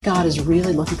God is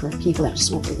really looking for people that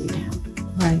just will believe Him.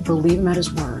 Right. Believe Him at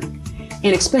His Word.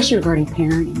 And especially regarding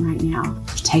parenting right now,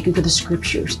 take Him to the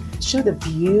Scriptures. Show the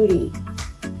beauty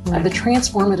of the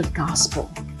transformative gospel.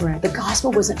 Right. The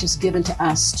gospel wasn't just given to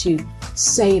us to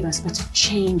save us, but to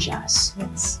change us.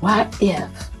 Yes. What if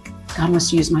God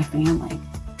wants to use my family?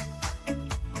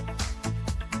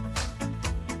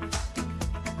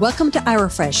 Welcome to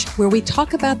iRefresh, where we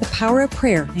talk about the power of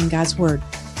prayer in God's Word.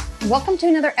 Welcome to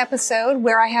another episode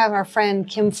where I have our friend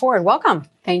Kim Ford. Welcome.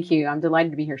 Thank you. I'm delighted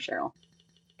to be here, Cheryl.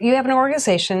 You have an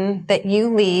organization that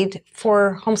you lead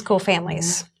for homeschool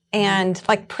families and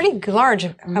like pretty large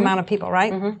amount of people,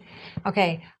 right?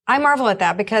 Okay. I marvel at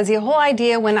that because the whole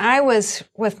idea when I was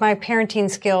with my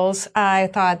parenting skills, I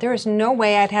thought there is no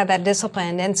way I'd have that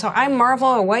discipline. And so I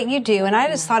marvel at what you do. And I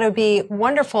just thought it would be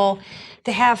wonderful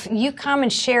to have you come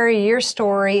and share your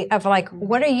story of like,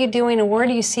 what are you doing and where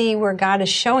do you see where God is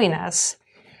showing us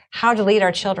how to lead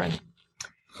our children?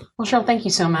 Well, Cheryl, thank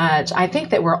you so much. I think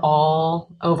that we're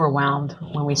all overwhelmed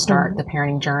when we start the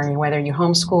parenting journey, whether you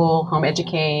homeschool, home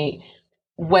educate,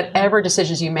 whatever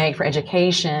decisions you make for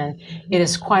education, it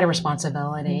is quite a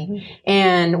responsibility.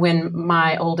 And when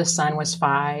my oldest son was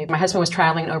 5, my husband was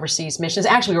traveling overseas missions.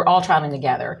 Actually, we were all traveling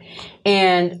together.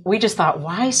 And we just thought,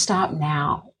 why stop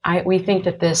now? We think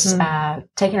that this,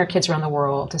 taking our kids around the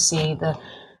world to see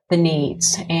the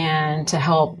needs and to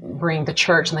help bring the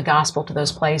church and the gospel to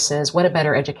those places, what a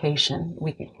better education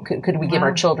could we give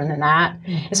our children than that?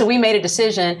 And so we made a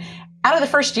decision. Out of the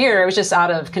first year, it was just out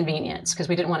of convenience because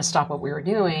we didn't want to stop what we were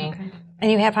doing. Okay.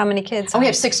 And you have how many kids? Oh, we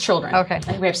have 6 children. Okay.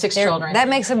 We have 6 children. That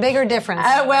makes a bigger difference.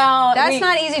 That's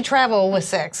not easy travel with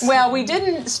 6. Well, we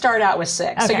didn't start out with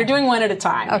 6. So you're doing one at a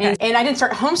time. Okay. And I didn't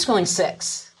start homeschooling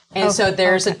 6. And so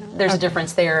there's a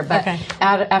difference there. But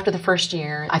after the first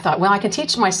year, I thought, well, I can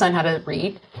teach my son how to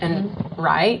read and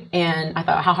write. And I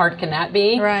thought, how hard can that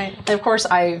be? Right. And of course,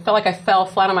 I felt like I fell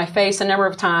flat on my face a number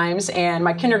of times. And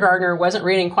my kindergartner wasn't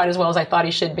reading quite as well as I thought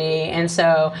he should be. And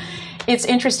so it's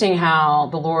interesting how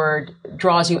the Lord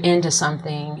draws you into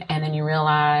something and then you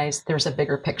realize there's a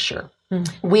bigger picture.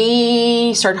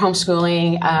 We started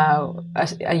homeschooling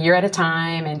a year at a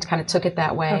time and kind of took it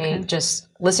that way, just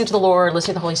listening to the Lord,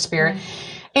 listening to the Holy Spirit.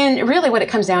 And really what it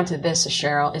comes down to this,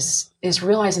 Cheryl, is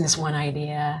realizing this one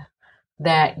idea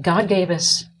that God gave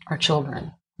us our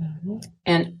children.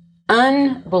 And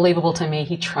unbelievable to me,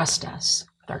 He trusts us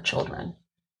with our children.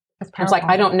 It's like,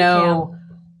 I don't know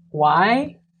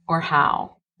why or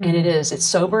how. And it's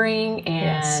sobering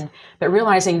but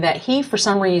realizing that He, for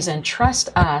some reason, trusts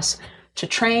us to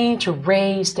train, to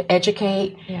raise, to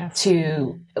educate,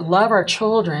 to love our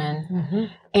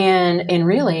children. And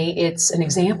really, it's an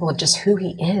example of just who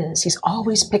He is. He's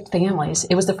always picked families.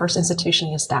 It was the first institution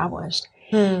He established.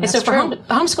 And so for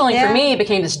homeschooling, for me, it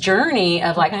became this journey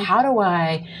of like, how do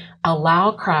I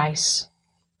allow Christ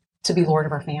to be Lord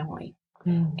of our family?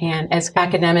 And as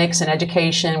academics and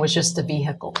education was just a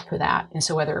vehicle for that. And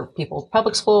so whether people,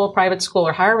 public school, private school,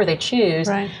 or however they choose,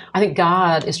 I think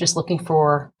God is just looking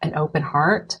for an open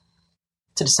heart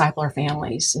to disciple our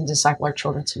families and disciple our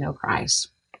children to know Christ.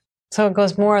 So it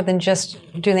goes more than just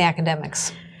doing the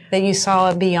academics, that you saw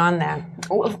it beyond that.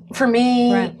 Well, for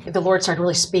me, the Lord started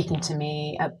really speaking to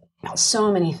me about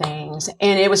so many things.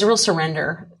 And it was a real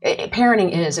surrender.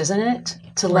 Parenting isn't it?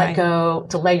 To let go,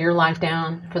 to lay your life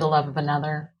down for the love of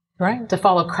another. To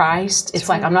follow Christ. It's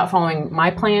like I'm not following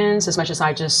my plans as much as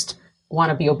I just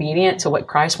want to be obedient to what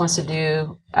Christ wants to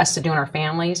do, us to do in our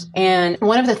families. And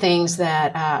one of the things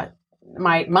that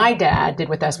my dad did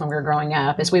with us when we were growing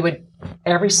up is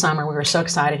every summer, we were so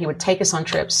excited, he would take us on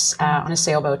trips on a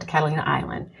sailboat to Catalina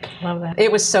Island. Love that.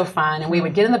 It was so fun. And we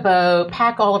would get in the boat,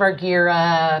 pack all of our gear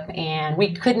up, and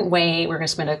we couldn't wait. We were going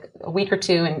to spend a week or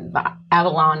two in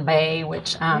Avalon Bay, and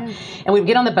we'd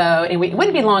get on the boat, and it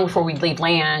wouldn't be long before we'd leave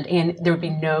land, and there would be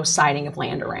no sighting of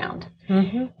land around.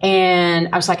 And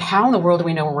I was like, how in the world do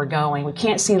we know where we're going? We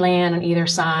can't see land on either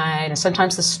side. And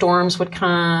sometimes the storms would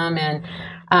come,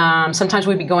 and sometimes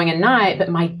we'd be going at night, but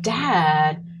my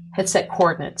dad had set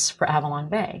coordinates for Avalon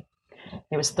Bay.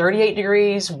 It was 38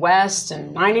 degrees west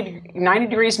and 90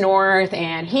 degrees north,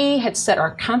 and he had set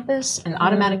our compass and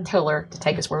automatic tiller to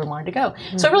take us where we wanted to go.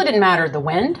 So it really didn't matter the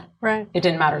wind. It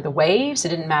didn't matter the waves. It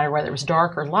didn't matter whether it was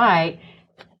dark or light.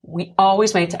 We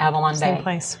always made it to Avalon Bay. Same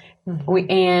place.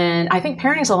 And I think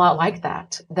parenting is a lot like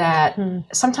that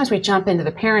sometimes we jump into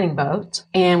the parenting boat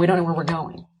and we don't know where we're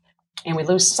going. and we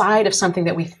lose sight of something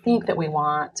that we think that we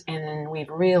want, and then we've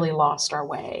really lost our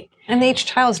way. And each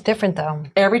child's different, though.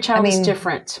 Every child is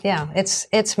different. Yeah,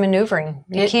 it's maneuvering.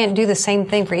 You can't do the same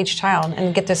thing for each child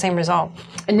and get the same result.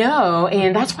 No,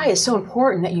 and that's why it's so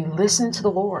important that you listen to the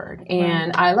Lord.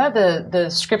 And I love the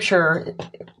scripture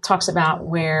talks about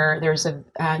where there's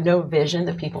no vision,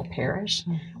 the people perish.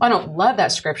 Well, I don't love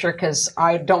that scripture because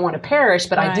I don't want to perish,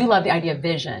 but I do love the idea of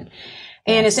vision.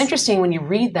 And it's interesting when you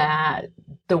read that,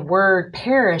 the word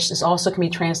perish is also can be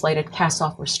translated cast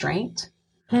off restraint,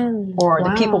 or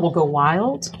the people will go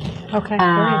wild. Okay.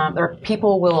 Or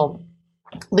people will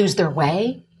lose their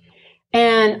way.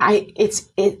 And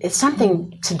it's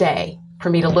something today for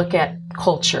me to look at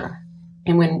culture.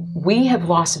 And when we have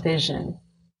lost vision,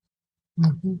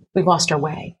 we've lost our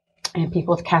way. And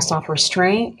people have cast off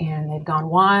restraint and they've gone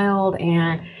wild.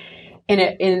 And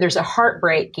there's a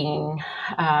heartbreaking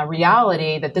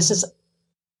reality that this is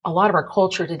a lot of our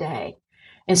culture today.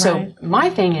 And so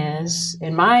my thing is,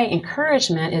 and my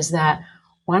encouragement is that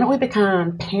why don't we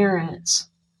become parents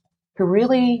who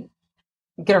really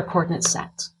get our coordinates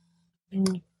set?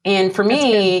 And for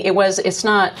me, it's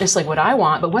not just like what I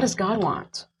want, but what does God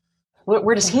want?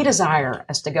 Where does He desire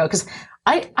us to go? Because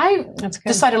I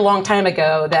decided a long time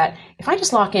ago that if I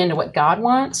just lock into what God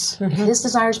wants, if His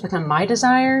desires become my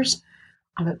desires,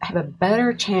 I have a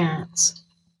better chance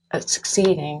of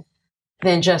succeeding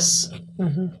than just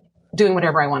doing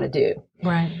whatever I want to do.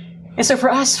 Right. And so for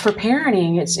us, for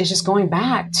parenting, it's just going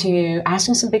back to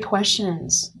asking some big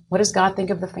questions. What does God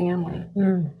think of the family?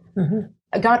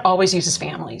 God always uses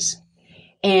families.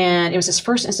 And it was His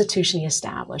first institution He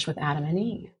established with Adam and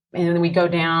Eve. And then we go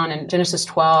down in Genesis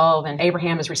 12, and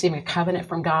Abraham is receiving a covenant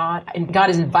from God. And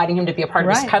God is inviting him to be a part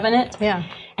of this covenant. Yeah.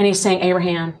 And He's saying,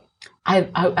 Abraham,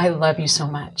 I love you so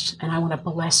much, and I want to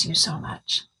bless you so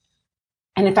much.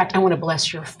 And in fact, I want to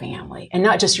bless your family, and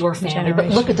not just your family, but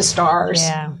look at the stars.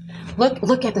 Yeah.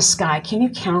 Look at the sky. Can you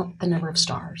count the number of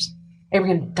stars?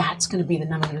 Abraham, that's going to be the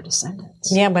number of your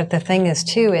descendants. Yeah, but the thing is,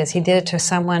 too, is he did it to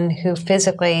someone who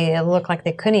physically it looked like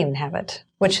they couldn't even have it,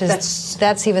 which is,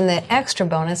 that's even the extra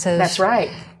bonus. That's right.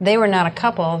 They were not a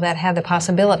couple that had the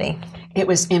possibility. It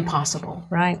was impossible.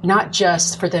 Right. Not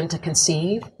just for them to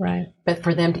conceive, but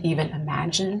for them to even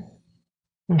imagine.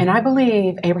 And I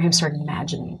believe Abraham started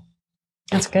imagining.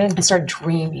 That's good. And started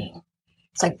dreaming.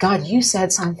 It's like, God, you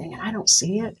said something and I don't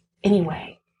see it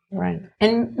anyway. Right.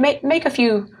 And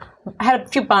had a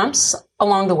few bumps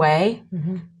along the way,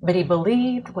 but he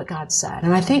believed what God said.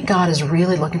 And I think God is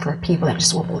really looking for people that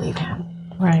just will believe Him.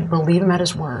 Right. Believe Him at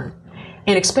His word.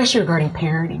 And especially regarding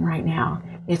parenting right now.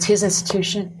 It's His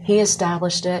institution. He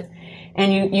established it.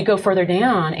 And you go further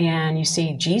down and you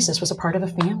see Jesus was a part of a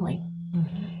family.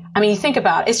 I mean, you think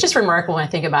about it. It's just remarkable when I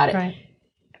think about it. Right.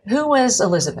 Who was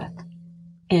Elizabeth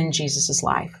in Jesus'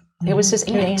 life? It was his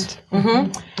aunt.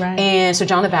 Right. And so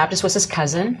John the Baptist was his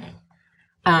cousin.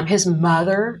 His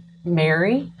mother,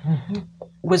 Mary,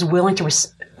 was willing to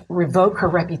revoke her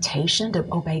reputation to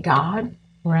obey God.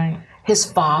 Right.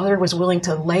 His father was willing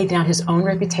to lay down his own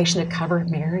reputation to cover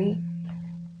Mary.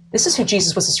 This is who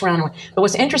Jesus was surrounded with. But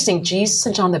what's interesting, Jesus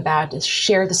and John the Baptist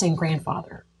shared the same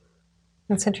grandfather.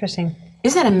 That's interesting.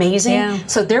 Isn't that amazing? Yeah.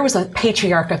 So there was a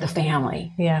patriarch of the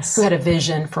family who had a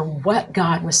vision for what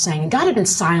God was saying. God had been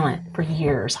silent for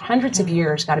years, hundreds of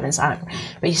years God had been silent.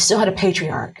 But you still had a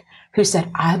patriarch who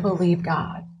said, I believe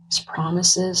God. His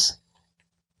promises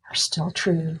are still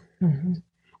true. And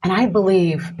I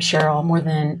believe, Cheryl, more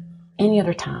than any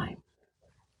other time,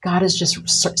 God is just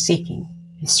seeking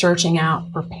and searching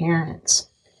out for parents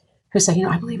who say,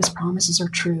 I believe His promises are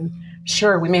true.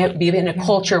 Sure, we may be in a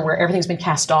culture where everything's been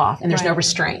cast off and there's no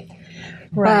restraint.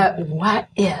 But what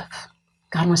if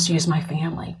God wants to use my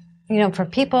family? For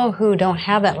people who don't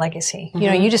have that legacy,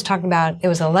 you just talked about it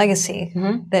was a legacy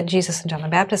that Jesus and John the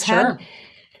Baptist had.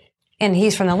 And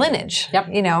he's from the lineage,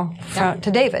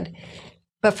 to David.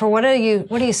 But for what do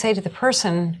you say to the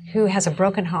person who has a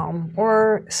broken home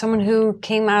or someone who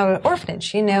came out of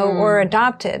orphanage, or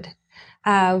adopted?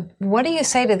 What do you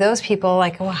say to those people?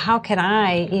 Like, well, how can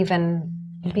I even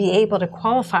be able to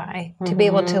qualify to be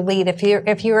able to lead?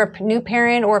 If you're a new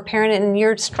parent or a parent and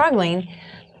you're struggling,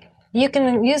 you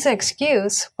can use the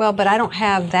excuse, well, but I don't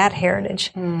have that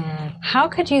heritage. How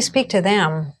could you speak to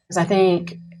them? Because I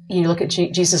think you look at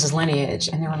Jesus' lineage,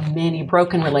 and there were many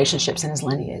broken relationships in His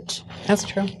lineage. That's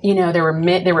true.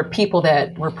 There were people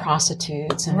that were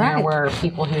prostitutes, and there were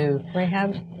people who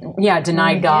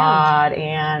denied God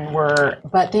and were.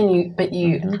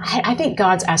 I think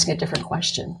God's asking a different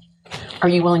question. Are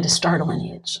you willing to start a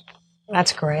lineage?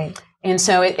 That's great. And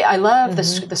so I love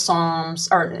the Psalms,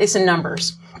 or it's in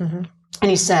Numbers. And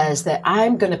he says that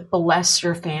I'm going to bless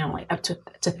your family up to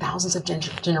thousands of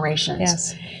generations.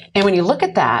 Yes. And when you look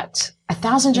at that,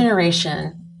 1,000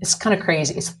 generation, it's kind of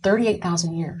crazy. It's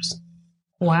 38,000 years.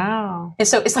 Wow. And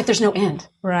so it's like there's no end.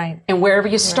 Right. And wherever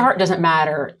you start doesn't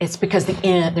matter. It's because the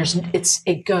end,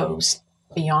 it goes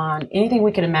beyond anything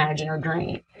we could imagine or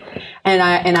dream. And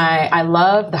I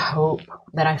love the hope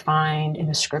that I find in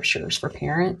the scriptures for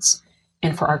parents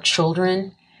and for our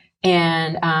children.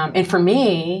 And for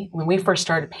me, when we first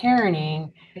started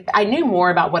parenting, I knew more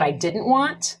about what I didn't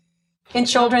want in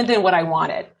children than what I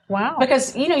wanted. Wow.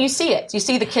 Because, you see it. You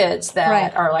see the kids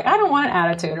that are like, I don't want an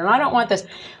attitude, or I don't want this.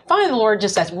 Finally, the Lord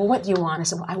just says, well, what do you want? I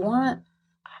said, well,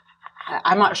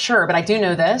 I'm not sure, but I do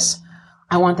know this.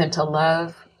 I want them to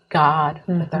love God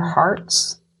with their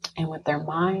hearts and with their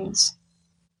minds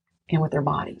and with their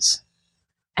bodies.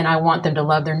 And I want them to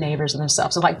love their neighbors and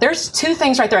themselves. So there's two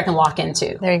things right there I can lock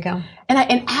into. There you go.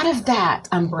 And out of that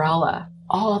umbrella,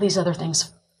 all these other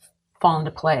things fall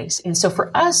into place. And so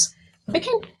for us, it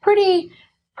became pretty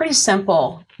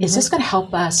simple. Is this going to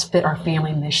help us fit our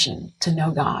family mission to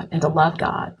know God and to love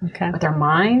God with our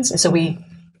minds? And so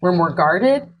we're more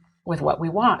guarded with what we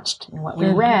watched and what we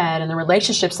read and the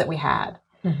relationships that we had.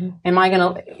 Am I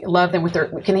going to love them with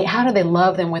how do they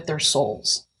love them with their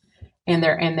souls and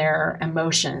their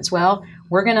emotions? Well,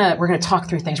 we're going to talk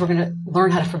through things. We're going to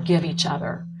learn how to forgive each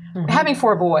other. Having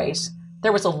 4 boys,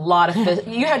 there was a lot of fists.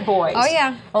 You had boys. Oh,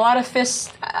 yeah. A lot of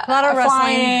fists, a lot of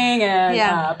flying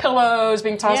and pillows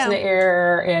being tossed in the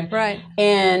air.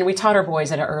 And we taught our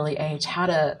boys at an early age how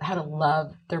to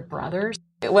love their brothers.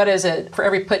 What is it? For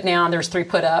every put down, there's 3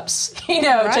 put ups.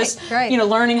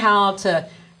 Learning how to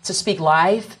speak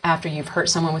life after you've hurt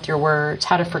someone with your words,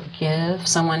 how to forgive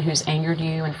someone who's angered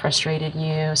you and frustrated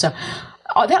you. So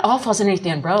that all falls underneath the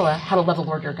umbrella, how to love the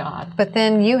Lord your God. But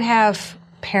then you have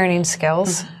parenting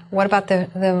skills. What about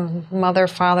the mother,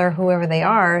 father, whoever they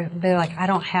are? They're like, I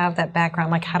don't have that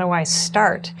background. Like, how do I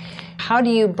start? How do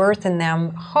you birth in them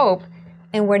hope?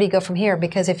 And where do you go from here?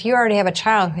 Because if you already have a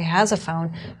child who has a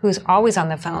phone, who's always on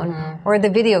the phone, or the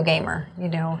video gamer,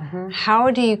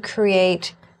 how do you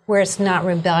create where it's not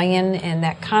rebellion and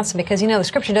that constant? Because, the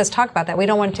scripture does talk about that. We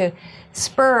don't want to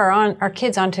spur our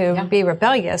kids on to be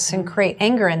rebellious and create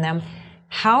anger in them.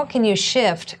 How can you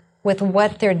shift with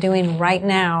what they're doing right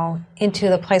now into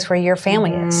the place where your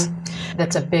family is?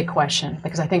 That's a big question,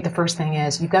 because I think the first thing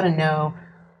is you've got to know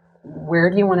where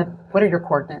do you want to, what are your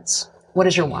coordinates? What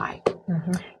is your why?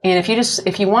 And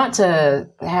if you want to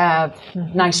have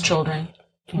nice children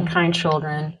and kind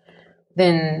children,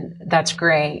 then that's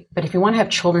great. But if you want to have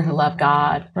children who love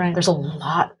God, there's a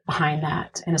lot behind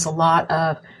that. And it's a lot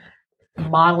of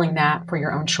modeling that for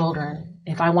your own children.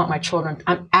 If I want my children,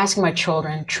 I'm asking my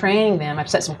children, training them, I've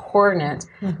set some coordinates.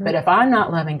 But if I'm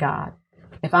not loving God,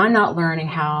 if I'm not learning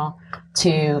how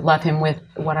to love Him with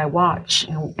what I watch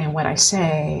and what I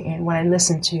say and what I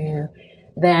listen to,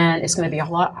 then it's going to be a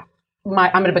lot.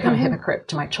 I'm going to become a hypocrite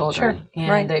to my children,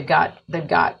 and they've got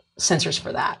sensors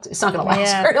for that. It's not going to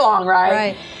last very long,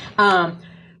 right?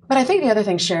 But I think the other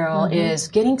thing, Cheryl, is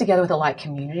getting together with a like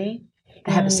community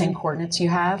that have the same coordinates you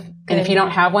have. And if you don't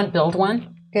have one, build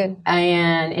one. Good.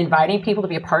 And inviting people to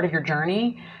be a part of your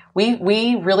journey.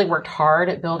 We really worked hard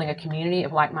at building a community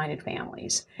of like-minded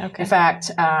families. In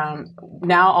fact,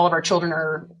 now all of our children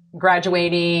are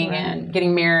graduating and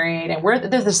getting married,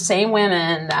 and they're the same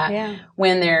women that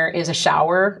when there is a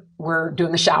shower, we're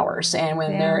doing the showers, and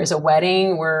when there is a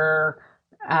wedding, we're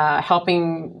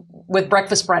helping with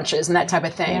breakfast brunches and that type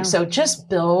of thing. So just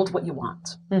build what you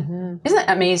want. Isn't that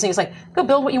amazing? It's like, go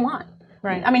build what you want.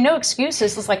 I mean, no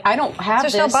excuses. It's like, I don't have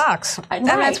There's this. no box. And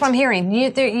that's what I'm hearing.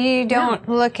 You don't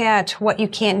look at what you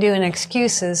can't do and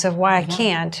excuses of why I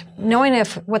can't. Knowing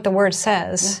what the Word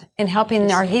says and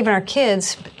helping even our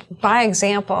kids by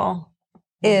example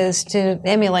is to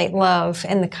emulate love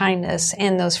and the kindness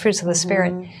and those fruits of the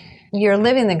Spirit. You're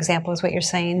living the example is what you're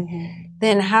saying.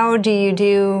 Then how do you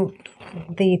do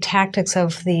the tactics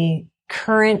of the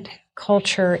current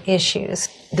culture issues?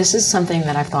 This is something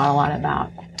that I've thought a lot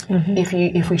about.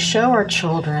 If we show our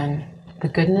children the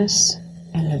goodness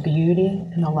and the beauty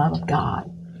and the love of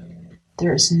God,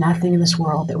 there is nothing in this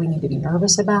world that we need to be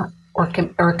nervous about or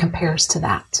compares to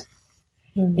that.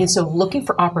 And so looking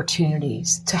for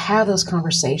opportunities to have those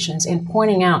conversations and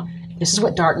pointing out, this is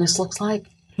what darkness looks like.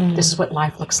 This is what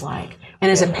life looks like.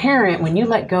 And as a parent, when you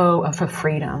let go of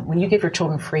freedom, when you give your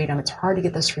children freedom, it's hard to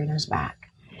get those freedoms back.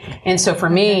 And so for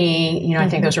me, I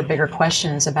think those are bigger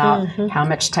questions about how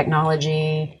much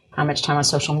technology, how much time on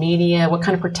social media, what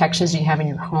kind of protections do you have in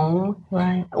your home?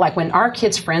 Like when our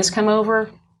kids' friends come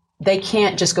over, they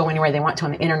can't just go anywhere they want to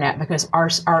on the internet because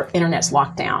our internet's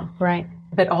locked down.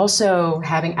 but also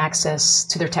having access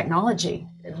to their technology.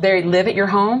 They live at your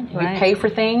home, you pay for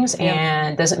things,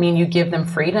 and doesn't mean you give them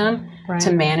freedom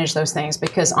to manage those things,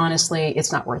 because honestly,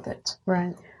 it's not worth it.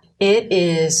 Right. It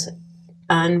is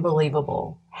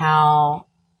unbelievable how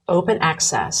open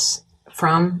access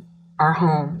from our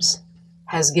homes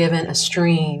has given a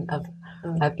stream of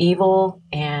evil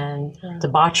and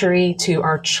debauchery to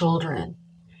our children.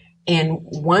 And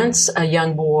once a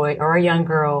young boy or a young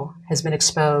girl has been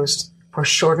exposed for a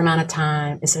short amount of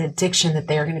time, it's an addiction that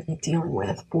they are going to be dealing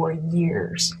with for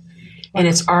years. And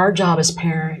it's our job as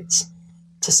parents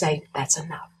to say, that's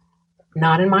enough.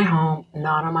 Not in my home,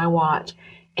 not on my watch.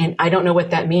 And I don't know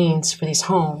what that means for these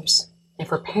homes and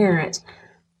for parents,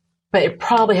 but it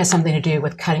probably has something to do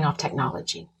with cutting off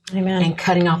technology. Amen. And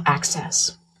cutting off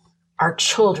access. Our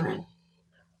children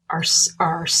are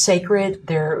sacred.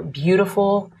 They're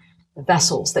beautiful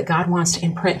vessels that God wants to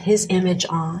imprint His image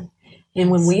on. And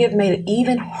when we have made it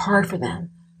even hard for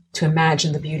them to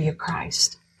imagine the beauty of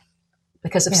Christ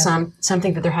because of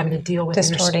something that they're having to deal with.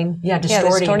 Distorting.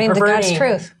 Distorting God's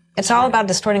truth. It's all about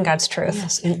distorting God's truth.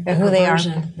 Yes, and who they are.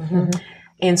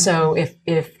 And so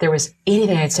if there was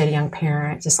anything I'd say to young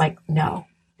parents, it's like, no,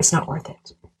 it's not worth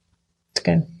it. It's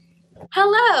good.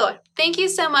 Hello! Thank you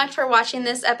so much for watching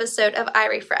this episode of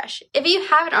iRefresh. If you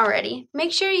haven't already,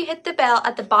 make sure you hit the bell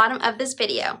at the bottom of this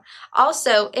video.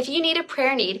 Also, if you need a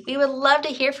prayer need, we would love to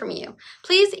hear from you.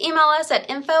 Please email us at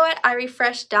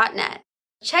info@irefresh.net.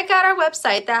 Check out our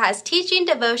website that has teaching,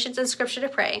 devotions, and scripture to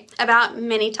pray about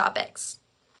many topics.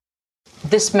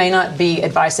 This may not be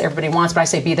advice that everybody wants, but I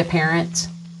say be the parent.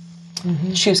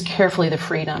 Choose carefully the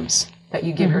freedoms that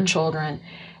you give your children,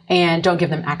 and don't give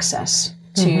them access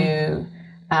to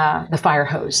the fire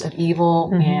hose of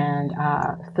evil and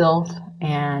filth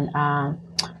and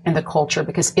the culture,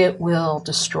 because it will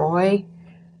destroy.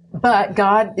 But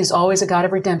God is always a God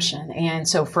of redemption. And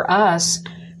so for us,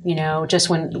 you know, just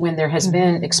when there has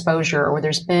been exposure or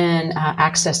there's been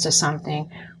access to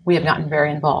something, we have gotten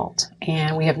very involved,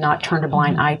 and we have not turned a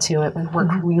blind eye to it. We've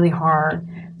worked really hard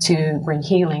to bring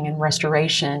healing and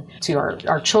restoration to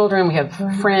our children. We have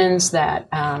friends that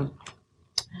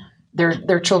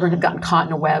their children have gotten caught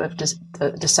in a web of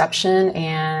deception,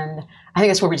 and I think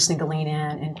that's where we just need to lean in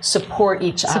and support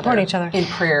each other in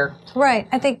prayer. Right.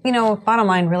 I think, you know, bottom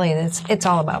line really it's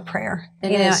all about prayer.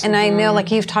 It is. And I know, like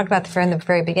you've talked about from the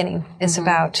very beginning, it's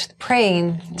about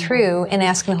praying through and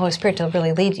asking the Holy Spirit to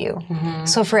really lead you.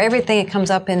 So for everything that comes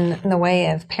up in the way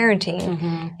of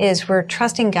parenting is we're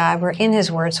trusting God, we're in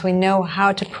His Word, so we know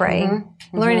how to pray,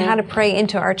 learning how to pray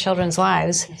into our children's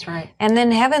lives. That's right. And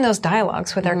then having those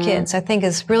dialogues with our kids, I think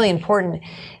is really important.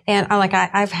 And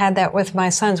I've had that with my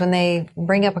sons when they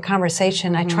bring up a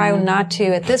conversation. I try not to,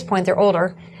 at this point, they're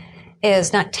older,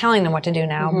 is not telling them what to do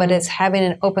now, but it's having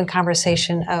an open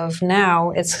conversation of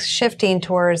now it's shifting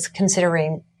towards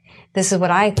considering this is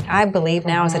what I believe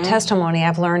now as a testimony.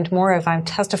 I've learned more of, I'm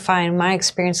testifying my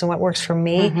experience and what works for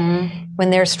me when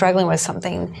they're struggling with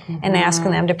something and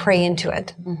asking them to pray into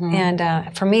it.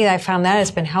 And for me, I found that has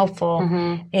been helpful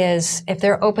is if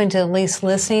they're open to at least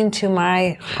listening to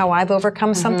how I've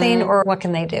overcome something or what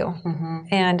can they do.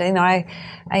 And, you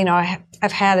know,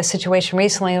 I've had a situation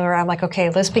recently where I'm like, okay,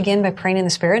 let's begin by praying in the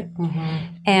Spirit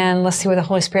and let's see where the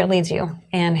Holy Spirit leads you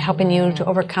and helping you to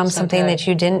overcome something that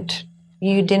you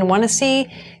didn't want to see,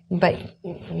 but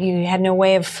you had no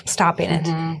way of stopping it.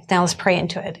 Now let's pray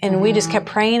into it. And we just kept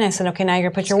praying. I said, okay, now you're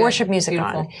going to put your worship music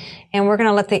on. And we're going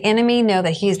to let the enemy know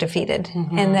that he's defeated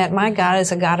and that my God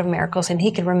is a God of miracles and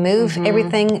He can remove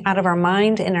everything out of our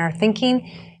mind and our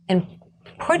thinking and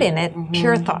put in it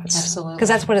pure thoughts. Absolutely. Because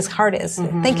that's what His heart is.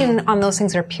 Thinking on those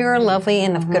things that are pure, lovely,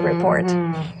 and of good report.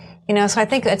 You know, so I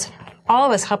think it's all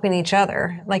of us helping each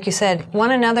other, like you said,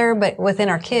 one another, but within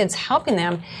our kids, helping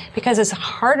them because it's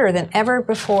harder than ever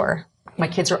before. My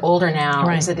kids are older now,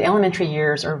 and so the elementary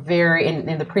years are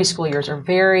and the preschool years are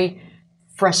very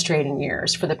frustrating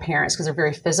years for the parents because they're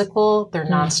very physical, they're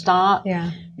nonstop.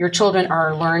 Your children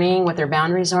are learning what their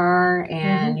boundaries are,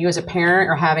 and you as a parent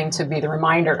are having to be the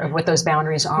reminder of what those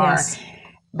boundaries are.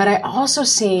 But I also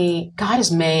see God has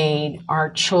made our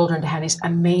children to have these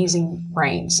amazing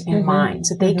brains and minds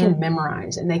that they can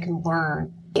memorize and they can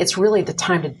learn. It's really the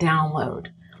time to download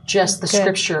just the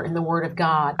scripture and the Word of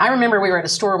God. I remember we were at a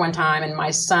store one time and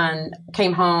my son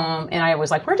came home and I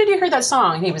was like, where did you hear that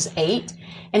song? And he was 8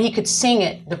 and he could sing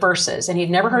it, the verses, and he'd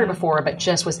never heard it before, but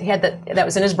just that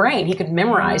was in his brain. He could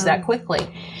memorize that quickly.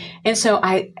 And so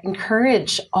I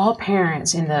encourage all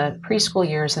parents in the preschool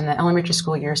years and the elementary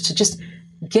school years to just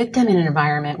get them in an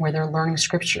environment where they're learning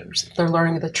scriptures. They're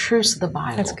learning the truths of the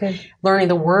Bible. That's good. Learning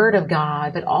the Word of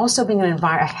God, but also being in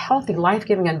a healthy,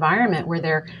 life-giving environment where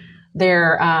they're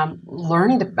They're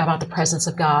learning about the presence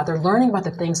of God. They're learning about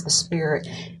the things of the Spirit.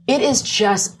 It is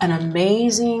just they're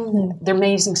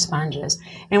amazing sponges.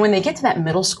 And when they get to that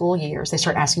middle school years, they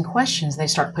start asking questions. They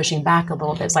start pushing back a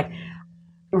little bit. It's like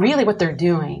really what they're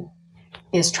doing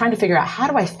is trying to figure out, how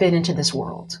do I fit into this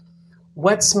world?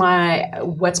 What's my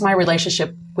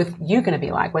relationship with you going to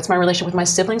be like? What's my relationship with my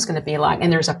siblings going to be like?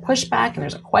 And there's a pushback and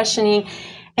there's a questioning.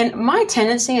 And my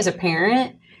tendency as a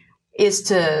parent is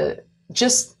to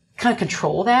just kind of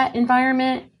control that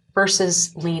environment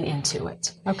versus lean into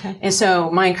it. Okay. And so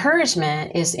my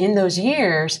encouragement is in those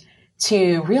years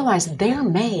to realize they're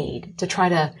made to try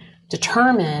to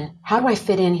determine, how do I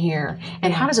fit in here?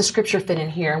 And how does the scripture fit in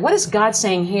here? What is God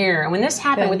saying here? And when this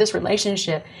happened with this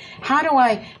relationship, how do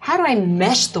I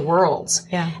mesh the worlds?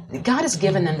 Yeah. God has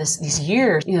given them these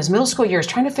years, those middle school years,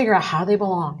 trying to figure out how they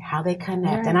belong, how they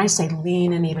connect. Right. And I say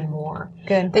lean in even more.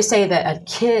 Good. They say that a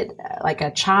kid, like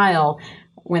a child,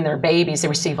 when they're babies, they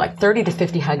receive like 30 to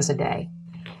 50 hugs a day.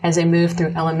 As they move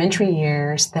through elementary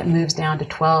years, that moves down to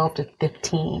 12 to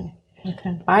 15.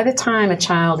 Okay. By the time a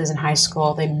child is in high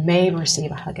school, they may receive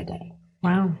a hug a day.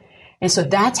 Wow. And so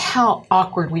that's how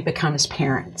awkward we become as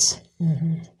parents.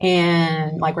 Mm-hmm.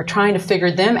 And like we're trying to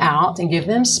figure them out and give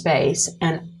them space.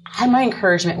 And my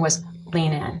encouragement was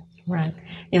lean in. Right.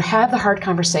 Have the hard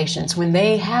conversations. When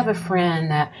they have a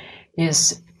friend that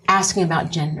is asking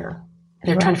about gender,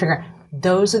 they're trying to figure out,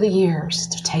 those are the years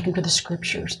to take them to the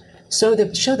scriptures.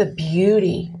 So show the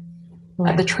beauty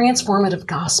of the transformative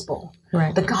gospel.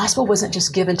 Right. The gospel wasn't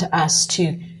just given to us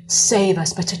to save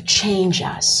us, but to change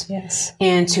us. Yes.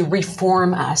 And to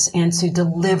reform us and to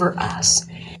deliver us.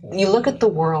 You look at the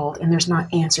world and there's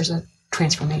not answers of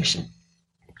transformation.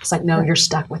 It's like, no, you're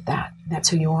stuck with that. That's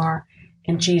who you are.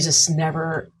 And Jesus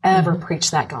never, ever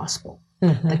preached that gospel.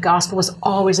 Mm-hmm. The gospel was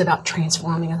always about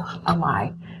transforming a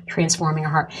life, transforming a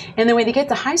heart. And then when they get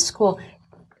to high school,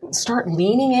 start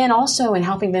leaning in also and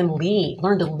helping them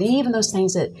learn to lead in those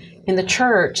things that in the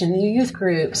church and the youth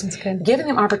groups, giving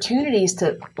them opportunities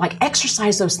to like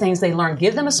exercise those things they learn.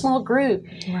 Give them a small group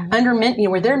where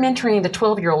they're mentoring the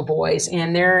 12-year-old boys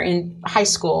and they're in high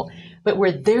school, but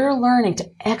where they're learning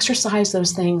to exercise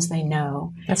those things they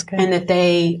know. That's good. And that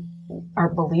they are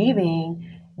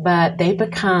believing, but they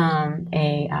become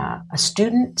a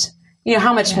student.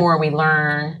 How much more we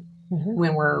learn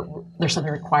when there's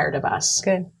something required of us.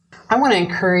 Good. I want to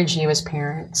encourage you as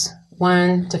parents,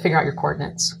 one, to figure out your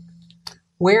coordinates.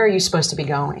 Where are you supposed to be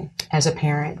going as a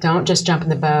parent? Don't just jump in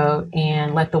the boat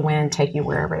and let the wind take you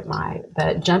wherever it might,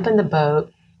 but jump in the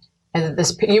boat. And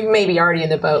you may be already in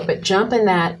the boat, but jump in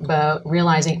that boat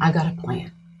realizing I've got a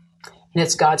plan. And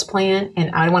it's God's plan,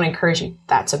 and I want to encourage you,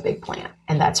 that's a big plan,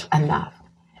 and that's enough.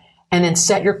 And then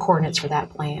set your coordinates for that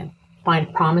plan.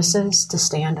 Find promises to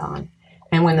stand on.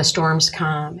 And when the storms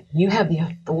come, you have the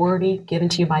authority given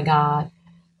to you by God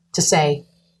to say,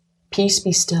 peace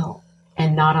be still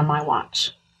and not on my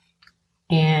watch.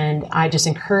 And I just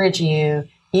encourage you,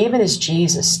 even as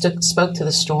Jesus spoke to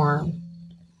the storm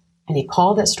and he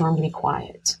called that storm to be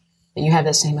quiet, that you have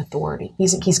that same authority.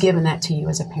 He's given that to you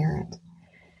as a parent.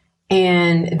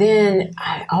 And then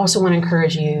I also want to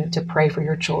encourage you to pray for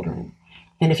your children.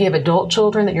 And if you have adult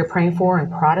children that you're praying for and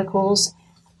prodigals,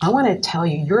 I want to tell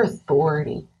you, your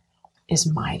authority is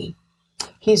mighty.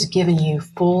 He's given you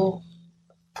full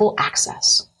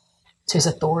access to his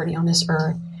authority on this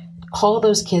earth. Call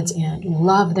those kids in.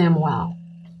 Love them well.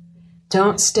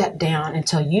 Don't step down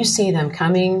until you see them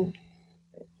coming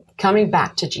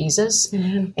back to Jesus.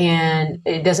 Mm-hmm. And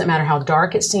it doesn't matter how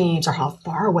dark it seems or how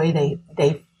far away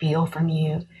they feel from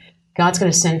you. God's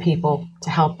going to send people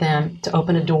to help them to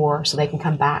open a door so they can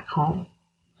come back home.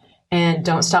 And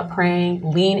don't stop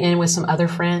praying. Lean in with some other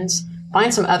friends.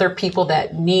 Find some other people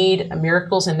that need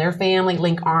miracles in their family.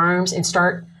 Link arms and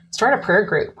start a prayer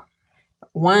group.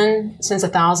 1 sends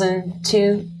 1,000.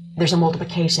 2, there's a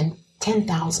multiplication,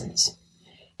 10,000s.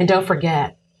 And don't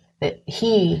forget that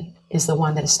he is the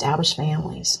one that established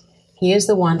families. He is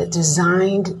the one that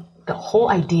designed the whole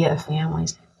idea of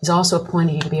families. He's also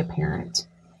appointed you to be a parent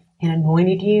and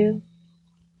anointed you,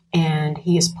 and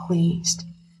he is pleased.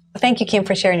 Thank you, Kim,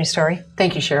 for sharing your story.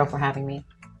 Thank you, Cheryl, for having me.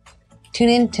 Tune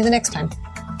in to the next time.